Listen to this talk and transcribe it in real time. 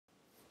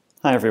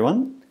Hi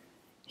everyone.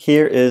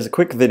 Here is a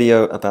quick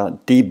video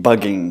about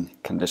debugging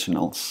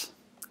conditionals.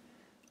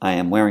 I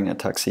am wearing a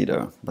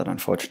tuxedo, but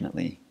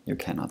unfortunately you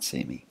cannot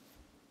see me.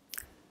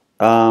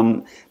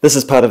 This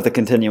is part of the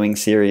continuing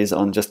series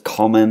on just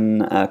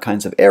common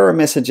kinds of error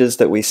messages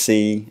that we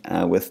see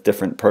with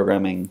different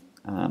programming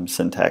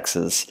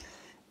syntaxes,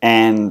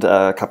 and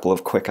a couple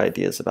of quick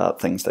ideas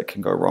about things that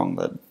can go wrong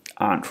that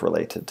aren't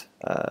related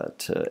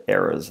to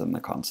errors in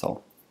the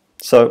console.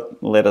 So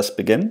let us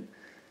begin.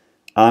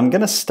 I'm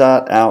going to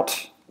start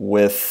out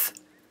with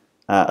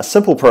a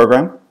simple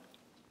program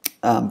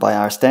by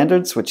our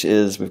standards, which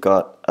is we've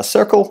got a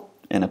circle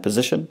in a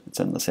position. It's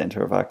in the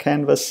center of our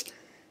canvas,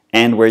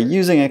 and we're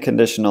using a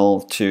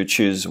conditional to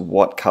choose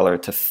what color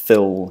to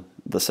fill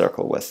the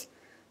circle with.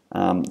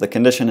 The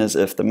condition is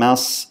if the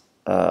mouse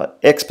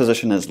X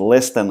position is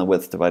less than the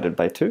width divided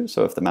by 2,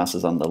 so if the mouse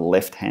is on the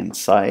left-hand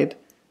side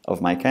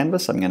of my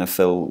canvas, I'm going to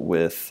fill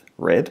with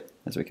red,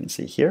 as we can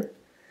see here.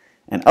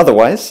 And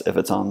otherwise, if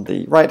it's on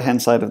the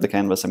right-hand side of the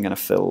canvas, I'm going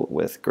to fill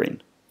with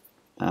green.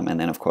 And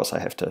then, of course, I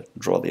have to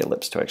draw the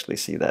ellipse to actually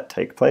see that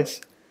take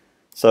place.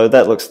 So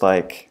that looks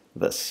like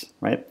this,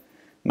 right?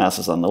 Mouse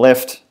is on the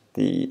left,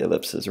 the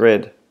ellipse is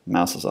red.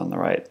 Mouse is on the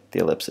right, the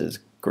ellipse is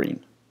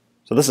green.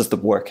 So this is the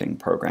working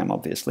program,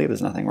 obviously.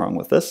 There's nothing wrong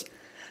with this.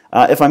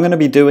 If I'm going to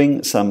be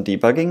doing some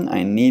debugging,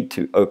 I need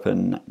to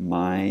open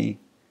my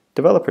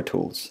developer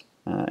tools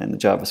in the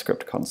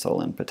JavaScript console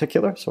in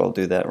particular. So I'll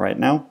do that right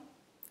now.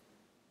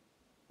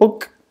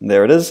 Book.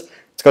 There it is.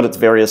 It's got its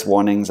various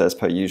warnings as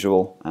per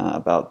usual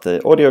about the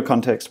audio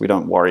context. We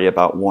don't worry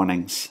about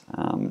warnings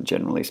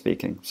generally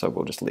speaking, so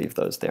we'll just leave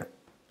those there.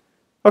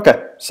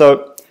 Okay,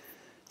 so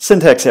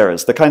syntax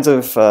errors, the kinds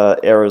of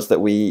errors that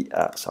we,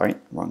 sorry,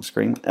 wrong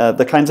screen,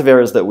 the kinds of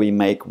errors that we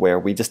make where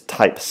we just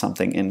type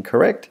something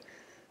incorrect.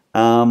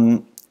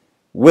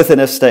 With an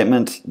if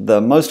statement,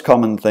 the most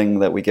common thing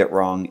that we get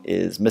wrong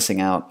is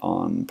missing out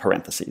on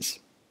parentheses.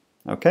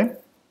 Okay?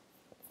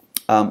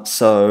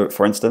 So,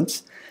 for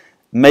instance,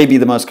 maybe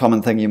the most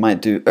common thing you might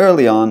do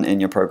early on in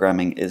your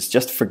programming is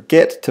just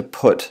forget to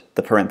put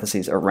the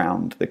parentheses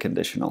around the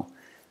conditional.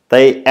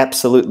 They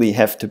absolutely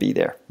have to be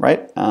there,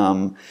 right?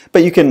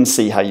 But you can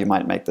see how you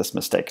might make this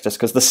mistake, just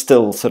because this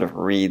still sort of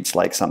reads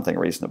like something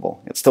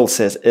reasonable. It still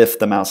says if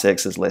the mouse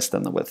X is less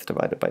than the width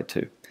divided by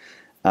 2.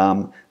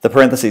 The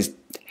parentheses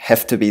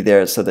have to be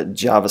there so that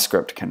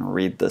JavaScript can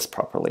read this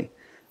properly.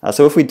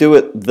 So if we do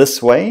it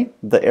this way,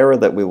 the error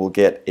that we will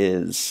get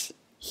is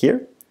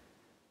here.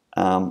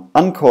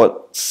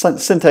 Uncaught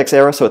syntax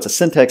error, so it's a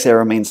syntax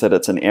error means that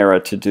it's an error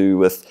to do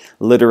with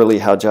literally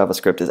how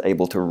JavaScript is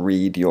able to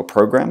read your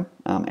program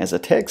as a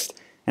text,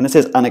 and it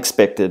says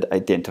unexpected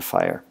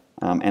identifier,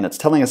 and it's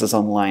telling us it's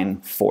on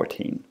line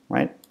 14,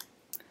 right?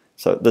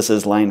 So this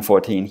is line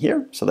 14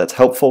 here, so that's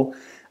helpful.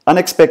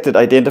 Unexpected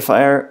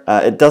identifier,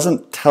 it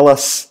doesn't tell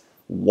us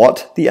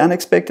what the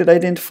unexpected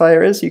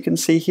identifier is, you can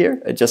see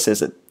here. It just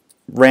says it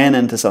ran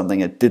into something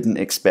it didn't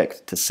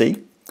expect to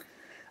see.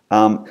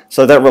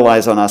 So that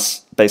relies on us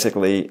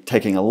basically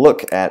taking a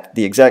look at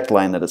the exact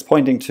line that it's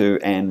pointing to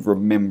and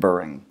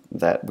remembering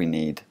that we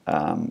need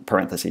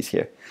parentheses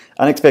here.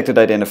 Unexpected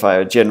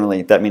identifier,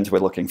 generally that means we're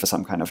looking for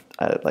some kind of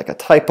like a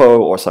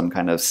typo or some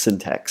kind of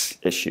syntax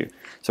issue.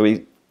 So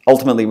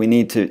ultimately we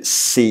need to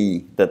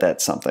see that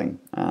that's something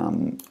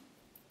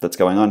that's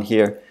going on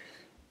here.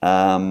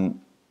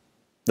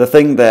 The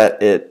thing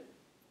that it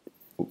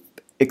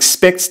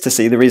expects to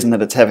see, the reason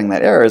that it's having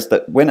that error is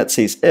that when it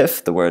sees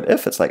if, the word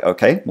if, it's like,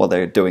 okay, well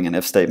they're doing an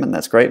if statement,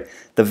 that's great.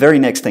 The very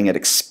next thing it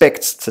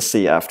expects to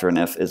see after an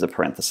if is a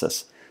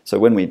parenthesis. So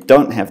when we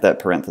don't have that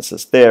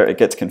parenthesis there, it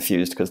gets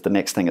confused because the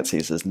next thing it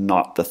sees is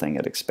not the thing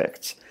it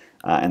expects.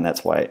 And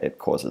that's why it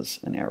causes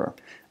an error.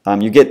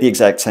 You get the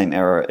exact same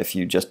error if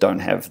you just don't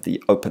have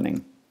the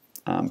opening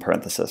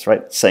parenthesis,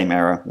 right? Same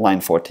error,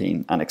 line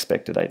 14,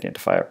 unexpected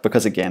identifier.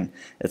 Because again,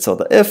 it saw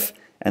the if,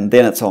 and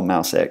then it saw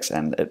mouse X,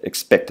 and it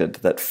expected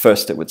that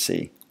first it would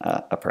see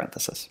a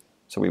parenthesis.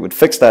 So we would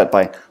fix that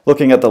by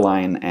looking at the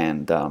line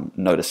and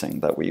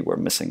noticing that we were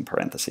missing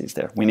parentheses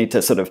there. We need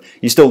to sort of,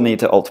 you still need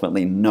to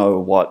ultimately know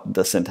what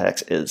the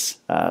syntax is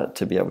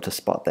to be able to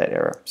spot that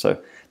error. So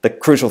the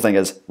crucial thing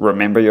is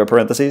remember your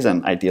parentheses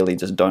and ideally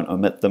just don't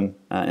omit them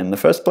in the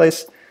first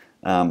place.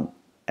 At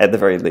the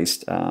very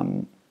least,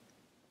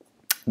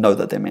 know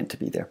that they're meant to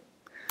be there.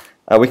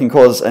 We can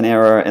cause an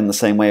error in the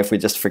same way if we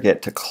just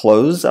forget to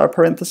close our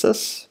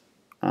parenthesis.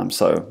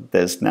 So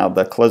there's now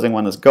the closing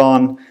one is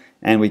gone,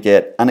 and we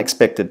get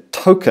unexpected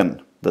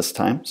token this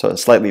time, so a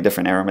slightly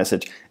different error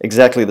message,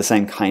 exactly the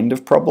same kind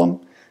of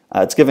problem.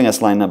 It's giving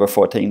us line number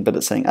 14, but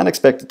it's saying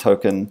unexpected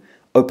token,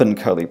 open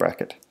curly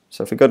bracket.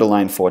 So if we go to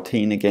line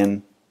 14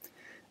 again,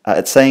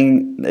 it's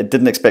saying it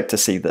didn't expect to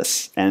see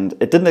this, and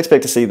it didn't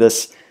expect to see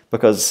this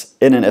because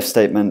in an if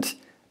statement,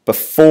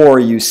 before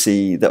you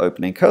see the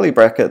opening curly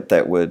bracket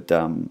that would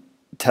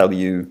tell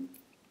you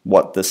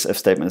what this if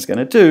statement is going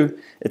to do,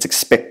 it's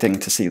expecting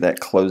to see that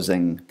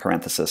closing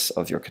parenthesis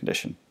of your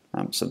condition.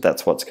 So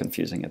that's what's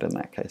confusing it in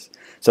that case.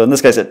 So in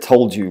this case, it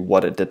told you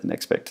what it didn't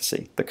expect to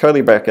see, the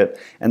curly bracket,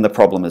 and the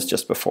problem is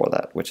just before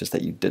that, which is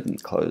that you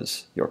didn't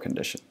close your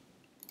condition.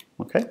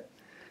 Okay?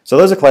 So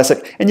those are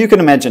classic, and you can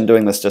imagine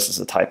doing this just as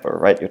a typo,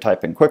 right? You're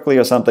typing quickly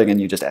or something, and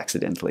you just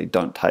accidentally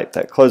don't type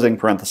that closing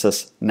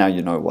parenthesis. Now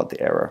you know what the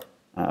error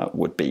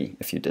would be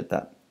if you did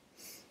that.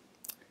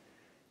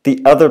 The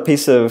other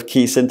piece of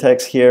key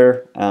syntax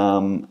here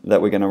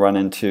that we're going to run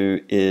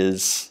into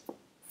is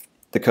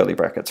the curly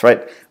brackets,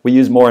 right? We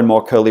use more and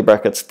more curly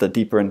brackets the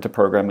deeper into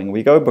programming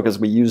we go because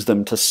we use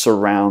them to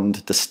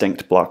surround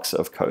distinct blocks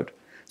of code.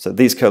 So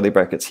these curly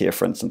brackets here,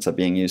 for instance, are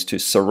being used to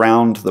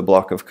surround the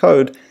block of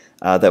code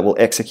that will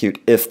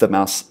execute if the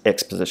mouse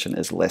X position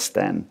is less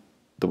than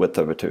the width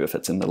over 2, if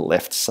it's in the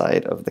left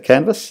side of the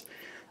canvas.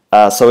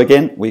 So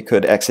again, we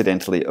could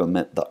accidentally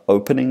omit the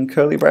opening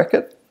curly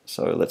bracket.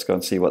 So let's go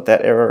and see what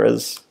that error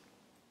is.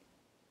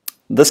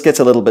 This gets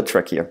a little bit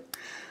trickier.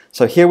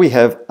 So here we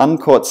have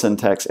uncaught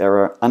syntax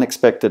error,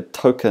 unexpected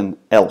token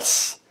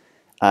else.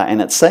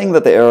 And it's saying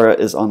that the error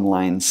is on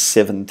line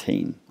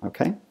 17,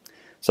 okay?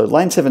 So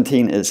line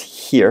 17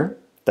 is here,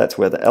 that's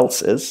where the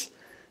else is.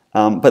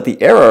 But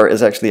the error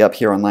is actually up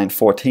here on line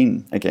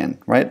 14 again,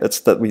 right? It's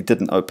that we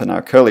didn't open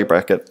our curly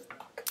bracket.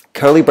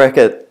 Curly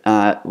bracket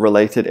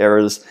related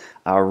errors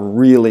are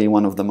really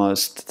one of the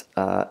most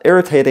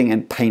irritating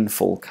and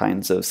painful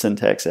kinds of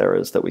syntax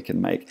errors that we can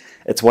make.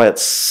 It's why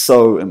it's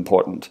so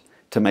important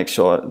to make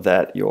sure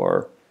that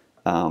your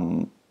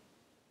curly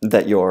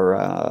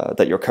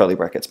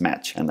brackets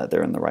match and that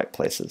they're in the right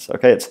places.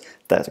 Okay, it's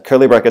that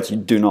curly brackets, you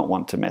do not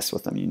want to mess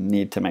with them. You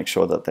need to make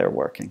sure that they're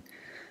working.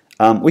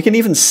 We can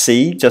even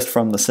see just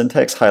from the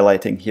syntax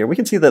highlighting here, we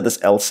can see that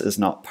this else is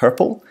not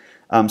purple.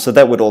 So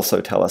that would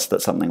also tell us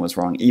that something was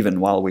wrong even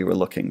while we were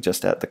looking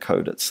just at the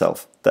code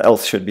itself. The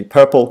else should be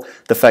purple.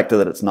 The fact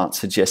that it's not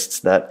suggests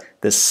that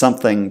there's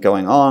something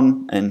going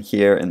on in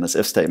here in this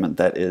if statement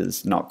that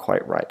is not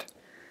quite right.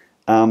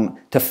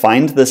 To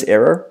find this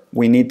error,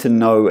 we need to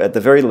know at the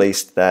very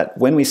least that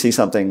when we see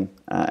something,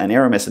 an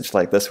error message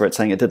like this where it's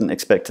saying it didn't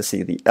expect to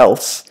see the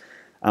else,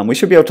 we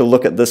should be able to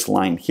look at this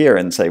line here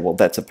and say, well,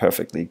 that's a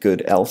perfectly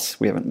good else.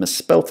 We haven't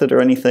misspelt it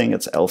or anything.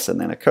 It's else and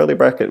then a curly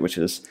bracket, which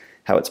is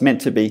how it's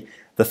meant to be.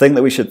 The thing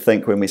that we should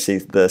think when we see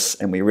this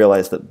and we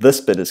realize that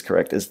this bit is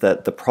correct is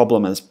that the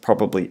problem is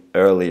probably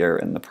earlier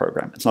in the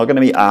program. It's not going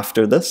to be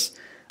after this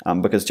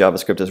because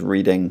JavaScript is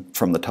reading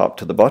from the top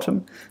to the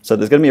bottom. So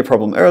there's going to be a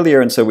problem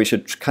earlier, and so we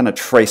should kind of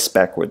trace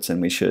backwards,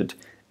 and we should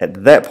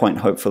at that point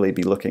hopefully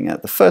be looking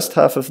at the first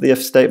half of the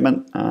if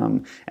statement,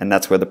 and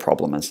that's where the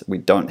problem is. We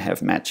don't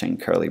have matching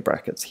curly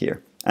brackets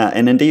here.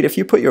 And indeed, if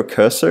you put your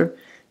cursor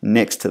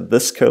next to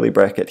this curly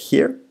bracket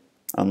here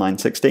on line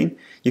 16,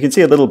 you can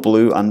see a little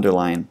blue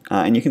underline,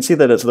 and you can see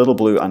that its little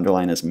blue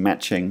underline is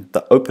matching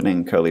the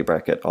opening curly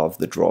bracket of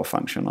the draw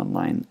function on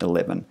line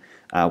 11,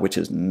 which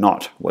is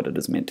not what it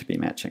is meant to be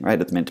matching,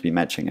 right? It's meant to be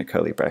matching a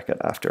curly bracket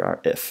after our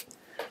if.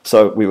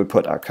 So we would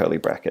put our curly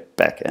bracket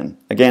back in.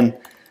 Again,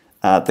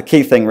 the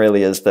key thing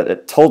really is that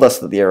it told us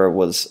that the error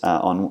was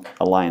on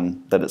a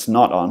line that it's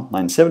not on,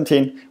 line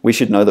 17. We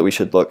should know that we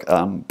should look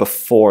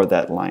before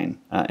that line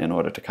in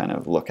order to kind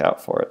of look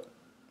out for it.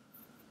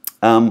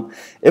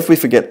 If we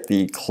forget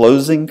the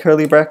closing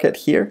curly bracket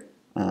here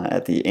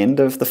at the end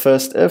of the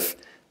first if,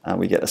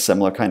 we get a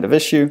similar kind of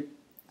issue,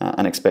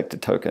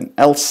 unexpected token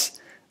else.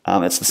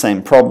 It's the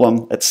same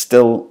problem.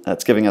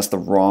 It's giving us the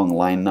wrong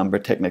line number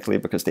technically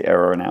because the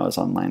error now is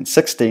on line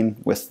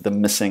 16 with the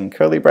missing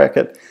curly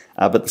bracket,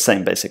 but the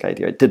same basic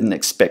idea. It didn't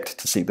expect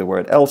to see the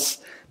word else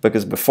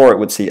because before it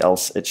would see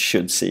else, it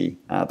should see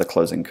the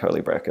closing curly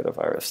bracket of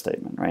our if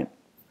statement, right?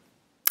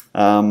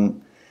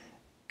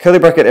 Curly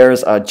bracket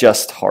errors are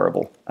just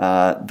horrible.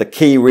 The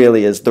key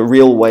really is the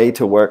real way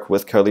to work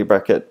with curly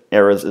bracket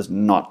errors is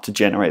not to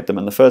generate them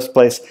in the first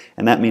place,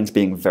 and that means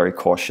being very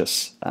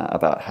cautious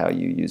about how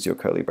you use your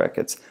curly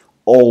brackets.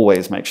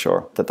 Always make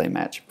sure that they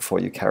match before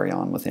you carry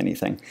on with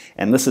anything.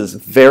 And this is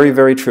very,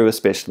 very true,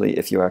 especially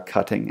if you are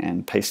cutting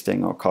and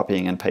pasting or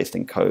copying and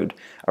pasting code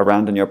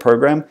around in your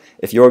program.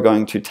 If you're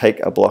going to take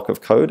a block of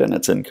code and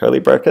it's in curly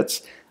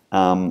brackets,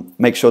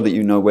 make sure that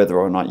you know whether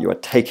or not you are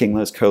taking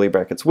those curly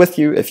brackets with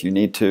you if you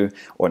need to,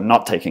 or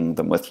not taking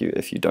them with you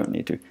if you don't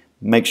need to.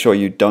 Make sure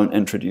you don't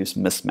introduce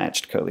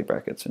mismatched curly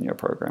brackets in your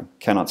program.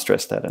 Cannot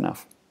stress that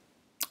enough.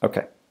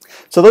 Okay,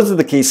 so those are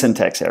the key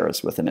syntax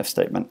errors with an if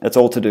statement. It's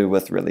all to do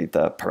with really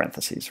the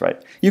parentheses,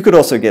 right? You could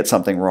also get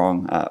something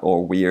wrong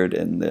or weird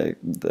in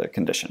the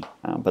condition,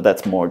 but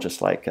that's more just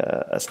like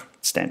a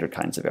standard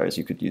kinds of errors.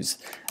 You could use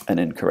an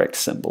incorrect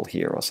symbol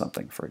here or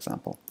something, for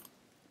example.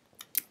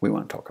 We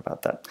won't talk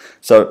about that.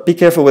 So be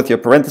careful with your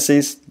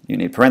parentheses. You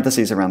need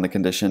parentheses around the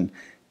condition.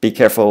 Be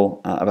careful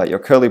about your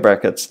curly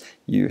brackets.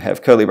 You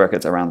have curly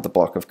brackets around the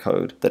block of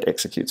code that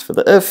executes for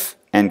the if,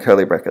 and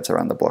curly brackets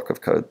around the block of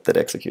code that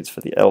executes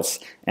for the else,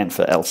 and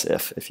for else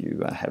if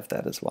you have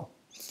that as well.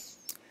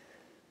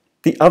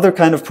 The other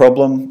kind of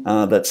problem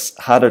that's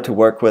harder to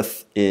work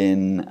with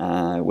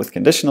with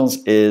conditionals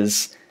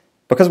is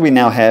because we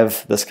now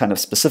have this kind of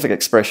specific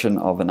expression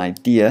of an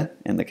idea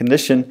in the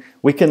condition,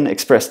 we can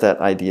express that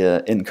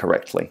idea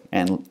incorrectly.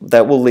 And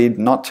that will lead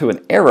not to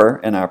an error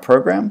in our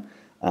program,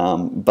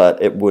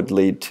 but it would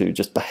lead to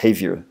just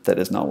behavior that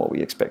is not what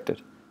we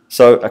expected.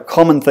 So a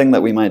common thing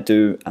that we might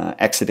do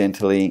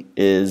accidentally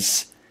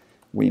is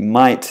we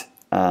might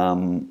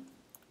do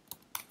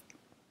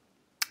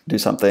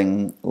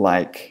something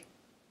like,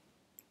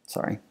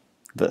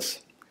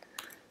 this.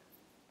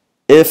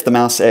 If the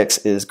mouse x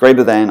is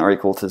greater than or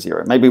equal to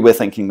 0, maybe we're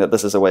thinking that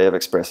this is a way of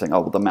expressing,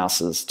 oh, well, the mouse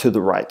is to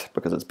the right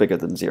because it's bigger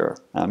than 0.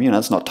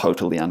 It's not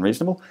totally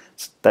unreasonable.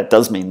 That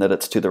does mean that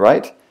it's to the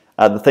right.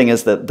 The thing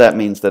is that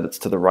means that it's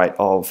to the right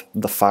of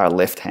the far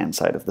left-hand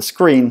side of the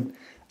screen.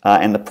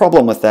 And the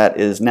problem with that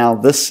is now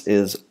this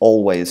is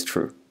always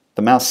true.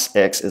 The mouse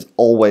x is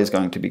always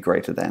going to be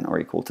greater than or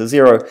equal to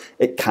 0.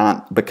 It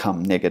can't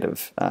become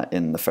negative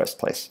in the first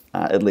place,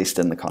 at least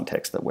in the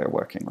context that we're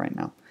working right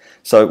now.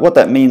 So what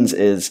that means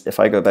is if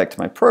I go back to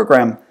my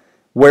program,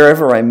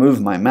 wherever I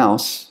move my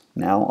mouse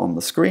now on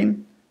the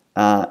screen,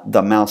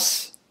 the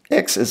mouse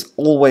x is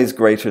always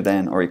greater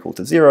than or equal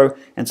to 0,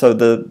 and so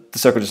the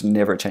circle just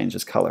never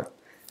changes color.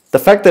 The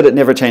fact that it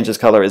never changes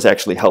color is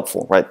actually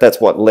helpful, right? That's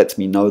what lets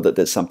me know that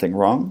there's something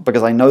wrong,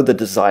 because I know the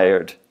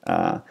desired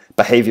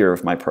behavior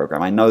of my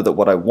program. I know that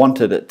what I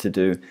wanted it to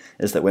do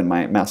is that when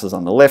my mouse is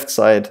on the left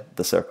side,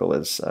 the circle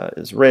is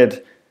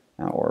red,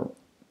 or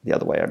the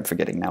other way, I'm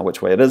forgetting now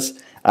which way it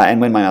is, and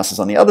when my mouse is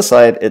on the other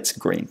side, it's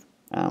green,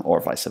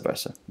 or vice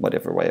versa,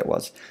 whatever way it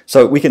was.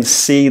 So we can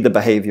see the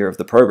behavior of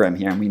the program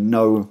here, and we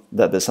know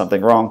that there's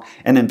something wrong,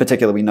 and in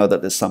particular we know that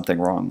there's something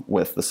wrong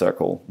with the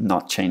circle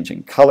not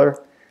changing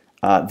color.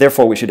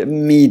 Therefore, we should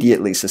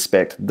immediately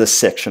suspect this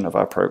section of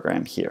our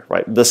program here,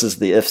 right? This is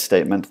the if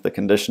statement, the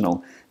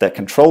conditional that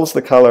controls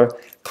the color.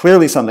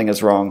 Clearly something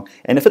is wrong,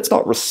 and if it's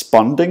not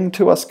responding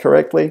to us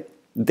correctly,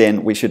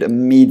 then we should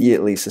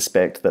immediately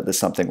suspect that there's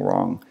something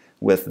wrong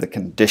with the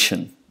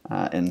condition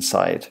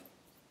inside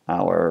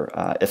our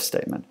if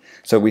statement.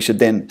 So we should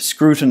then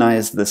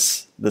scrutinize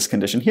this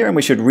condition here, and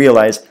we should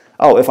realize,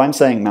 oh, if I'm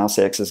saying mouse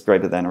x is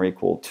greater than or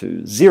equal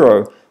to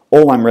 0,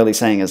 all I'm really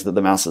saying is that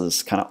the mouse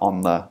is kind of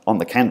on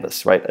the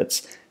canvas, right?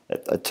 It's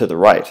to the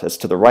right. It's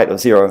to the right of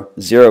 0.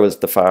 0 is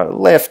the far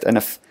left, and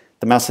if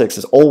the mouse x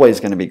is always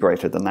going to be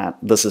greater than that,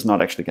 this is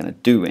not actually going to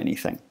do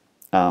anything.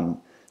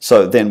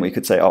 So then we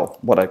could say, oh,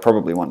 what I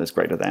probably want is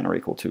greater than or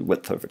equal to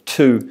width over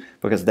 2,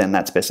 because then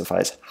that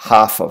specifies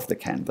half of the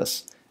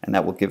canvas, and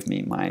that will give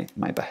me my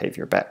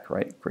behavior back,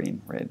 right?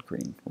 Green, red,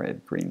 green,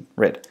 red, green,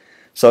 red.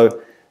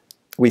 So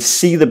we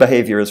see the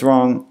behavior is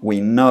wrong,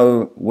 we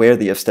know where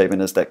the if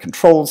statement is that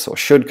controls or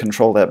should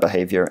control that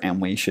behavior,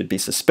 and we should be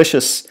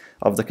suspicious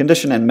of the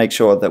condition and make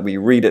sure that we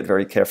read it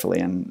very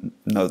carefully and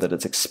know that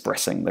it's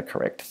expressing the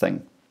correct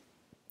thing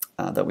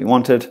that we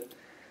wanted.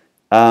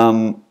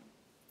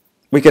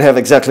 We could have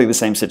exactly the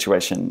same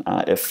situation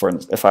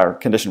if our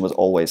condition was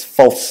always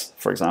false.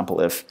 For example,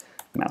 if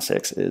mouse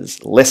x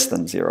is less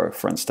than 0,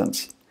 for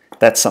instance.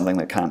 That's something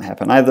that can't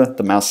happen either.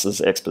 The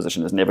mouse's x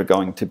position is never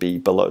going to be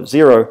below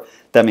 0.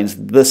 That means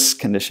this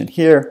condition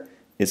here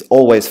is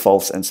always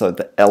false, and so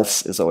the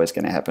else is always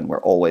going to happen.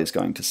 We're always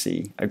going to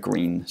see a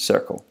green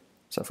circle.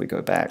 So if we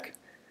go back,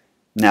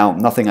 now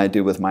nothing I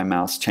do with my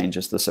mouse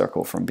changes the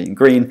circle from being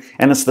green,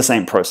 and it's the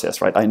same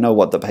process, right? I know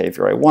what the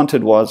behavior I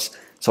wanted was,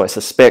 so I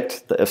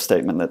suspect the if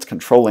statement that's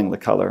controlling the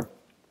color,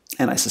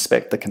 and I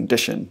suspect the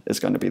condition is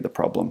going to be the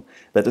problem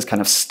that is kind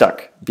of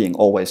stuck being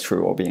always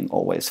true or being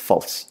always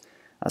false.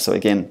 So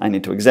again, I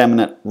need to examine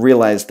it,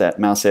 realize that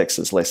mouse x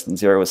is less than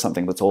 0 is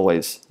something that's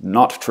always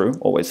not true,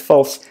 always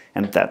false,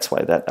 and that's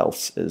why that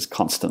else is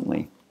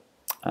constantly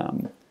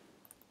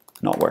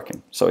not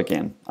working. So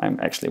again, I'm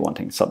actually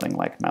wanting something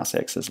like mouse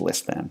x is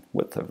less than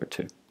width over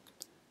 2.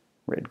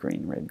 Red,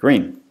 green, red,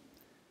 green.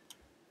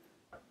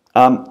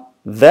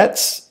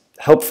 That's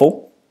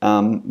helpful.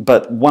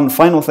 But one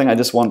final thing I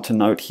just want to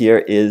note here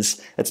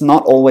is it's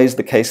not always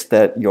the case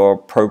that your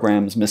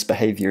program's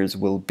misbehaviors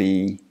will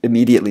be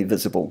immediately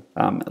visible,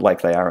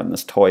 like they are in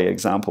this toy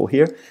example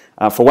here.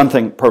 For one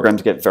thing,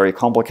 programs get very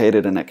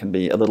complicated, and it can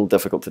be a little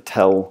difficult to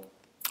tell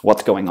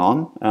what's going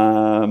on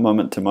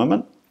moment to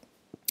moment.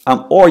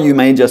 Or you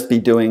may just be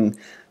doing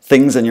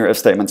things in your if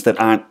statements that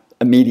aren't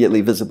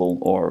immediately visible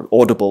or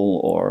audible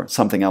or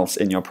something else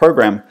in your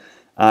program.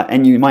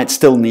 And you might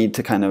still need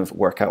to kind of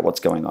work out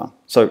what's going on.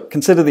 So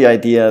consider the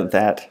idea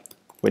that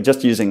we're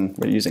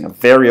using a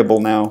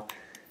variable now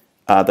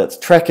that's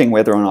tracking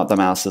whether or not the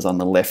mouse is on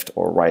the left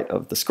or right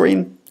of the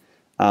screen.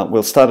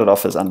 We'll start it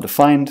off as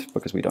undefined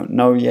because we don't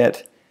know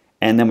yet.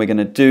 And then we're going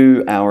to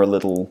do our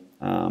little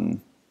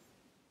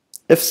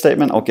if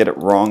statement. I'll get it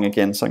wrong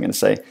again, so I'm going to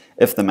say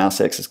if the mouse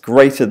x is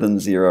greater than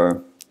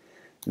 0,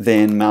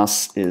 then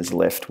mouse is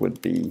left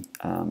would be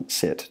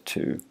set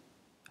to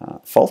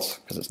false,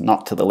 because it's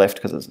not to the left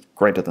because it's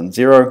greater than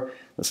 0.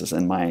 This is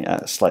in my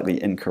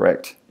slightly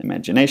incorrect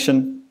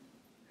imagination.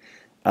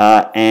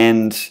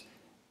 And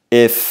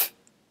if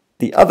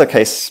The other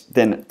case,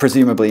 then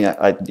presumably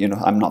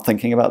I'm not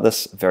thinking about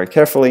this very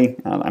carefully.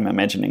 I'm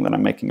imagining that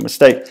I'm making a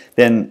mistake.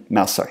 Then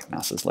mouse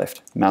is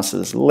left. Mouse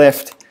is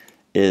left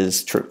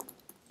is true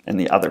in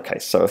the other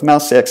case. So if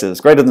mouse x is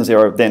greater than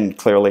 0, then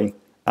clearly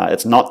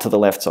it's not to the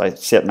left, so I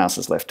set mouse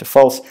is left to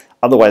false.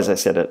 Otherwise, I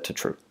set it to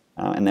true.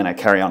 And then I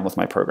carry on with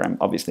my program.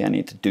 Obviously, I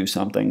need to do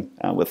something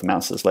with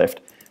mouse is left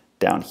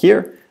down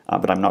here,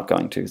 but I'm not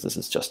going to. This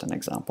is just an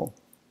example.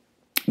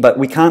 But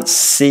we can't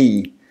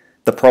see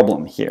the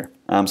problem here.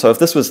 So if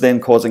this was then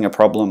causing a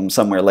problem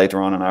somewhere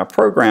later on in our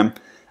program,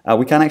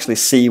 we can't actually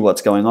see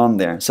what's going on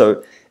there.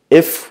 So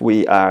if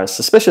we are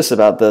suspicious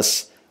about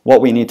this, what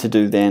we need to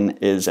do then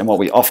is, and what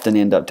we often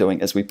end up doing,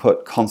 is we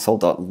put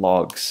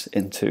console.logs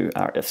into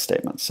our if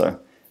statement. So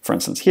for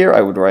instance here,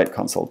 I would write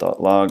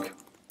console.log,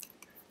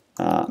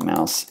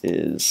 mouse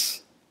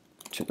is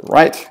to the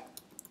right,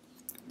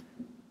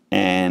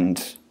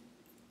 and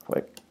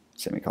click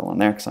semicolon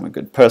there because I'm a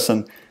good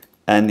person.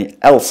 And the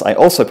else, I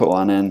also put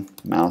one in,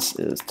 mouse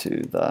is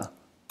to the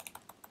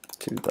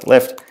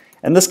left.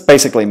 And this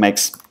basically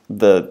makes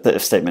the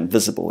if statement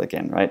visible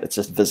again, right? It's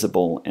just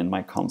visible in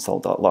my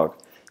console.log.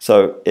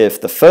 So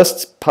if the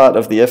first part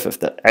of the if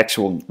the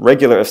actual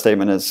regular if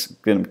statement is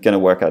going to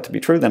work out to be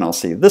true, then I'll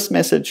see this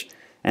message,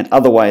 and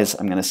otherwise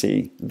I'm going to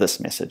see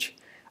this message.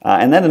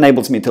 And that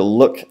enables me to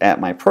look at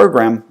my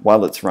program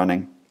while it's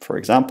running. For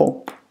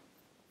example,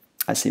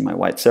 I see my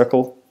white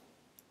circle.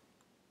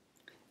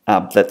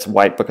 That's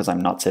white because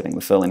I'm not setting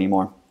the fill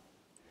anymore.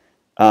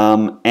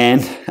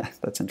 And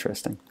that's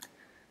interesting.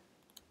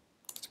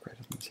 It's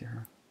greater than 0.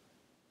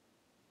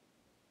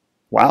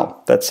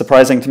 Wow, that's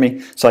surprising to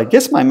me. So I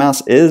guess my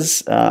mouse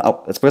is,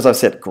 it's because I've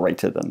set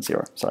greater than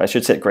 0. So I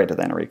should set greater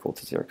than or equal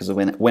to 0, because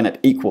when it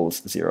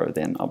equals 0,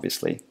 then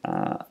obviously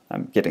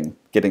I'm getting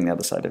the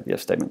other side of the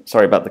if statement.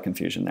 Sorry about the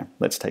confusion there.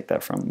 Let's take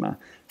that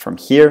from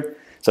here.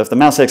 So if the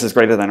mouse x is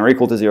greater than or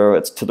equal to 0,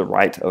 it's to the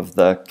right of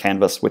the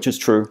canvas, which is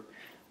true.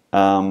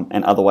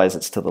 And otherwise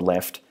it's to the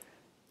left.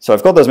 So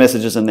I've got those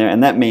messages in there,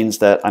 and that means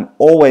that I'm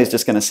always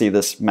just going to see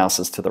this mouse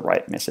is to the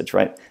right message,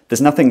 right?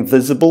 There's nothing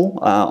visible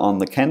on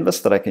the canvas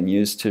that I can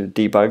use to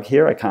debug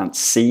here. I can't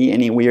see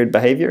any weird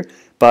behavior,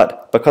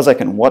 but because I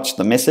can watch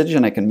the message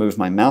and I can move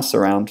my mouse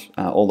around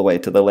all the way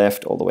to the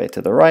left, all the way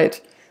to the right,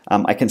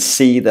 I can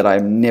see that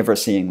I'm never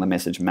seeing the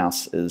message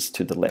mouse is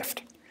to the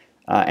left.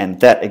 And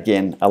that,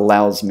 again,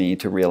 allows me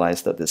to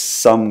realize that there's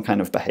some kind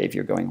of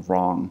behavior going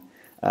wrong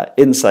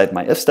inside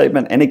my if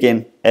statement. And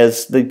again,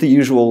 as the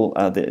usual,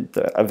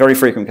 very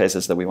frequent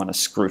cases that we want to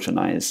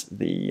scrutinize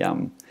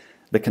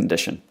the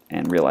condition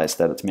and realize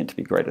that it's meant to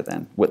be greater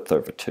than width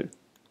over 2.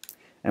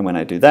 And when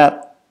I do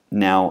that,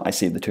 now I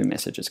see the 2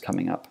 messages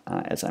coming up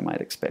as I might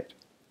expect.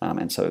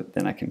 And so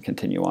then I can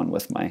continue on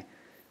with my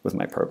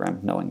program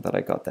knowing that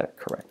I got that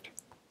correct.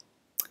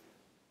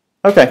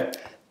 Okay,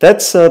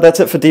 that's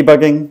it for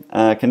debugging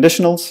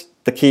conditionals.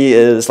 The key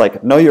is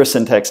know your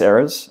syntax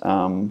errors.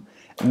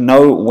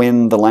 Know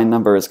when the line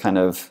number is kind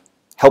of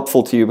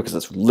helpful to you because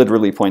it's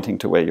literally pointing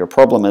to where your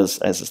problem is,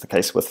 as is the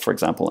case with, for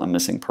example, a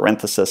missing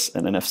parenthesis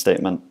in an if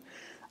statement.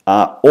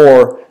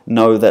 Or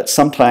know that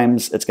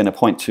sometimes it's going to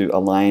point to a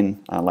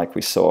line like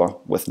we saw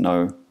with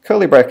no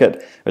curly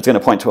bracket. It's going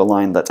to point to a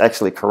line that's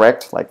actually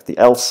correct, like the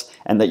else,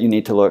 and that you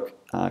need to look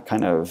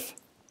kind of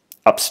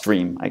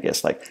upstream, I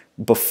guess, like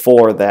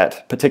before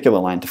that particular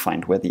line to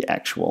find where the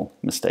actual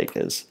mistake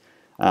is.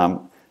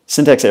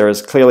 Syntax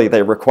errors, clearly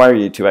they require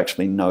you to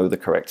actually know the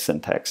correct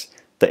syntax.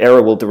 The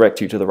error will direct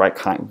you to the right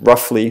kind,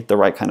 roughly the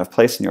right kind of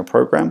place in your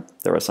program.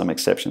 There are some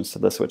exceptions to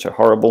this which are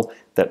horrible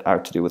that are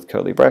to do with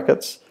curly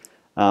brackets.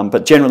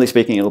 But generally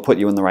speaking, it'll put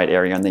you in the right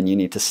area, and then you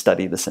need to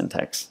study the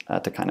syntax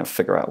to kind of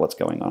figure out what's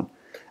going on.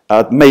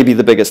 Maybe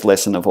the biggest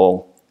lesson of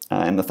all,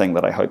 and the thing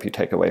that I hope you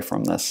take away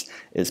from this,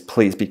 is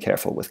please be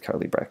careful with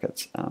curly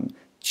brackets.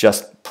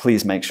 Just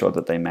please make sure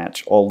that they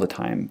match all the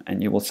time,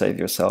 and you will save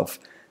yourself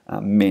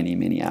many,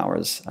 many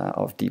hours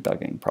of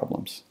debugging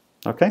problems.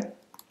 Okay?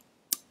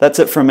 That's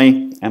it from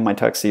me and my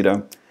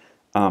tuxedo.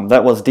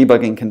 That was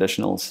debugging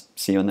conditionals.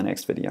 See you in the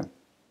next video.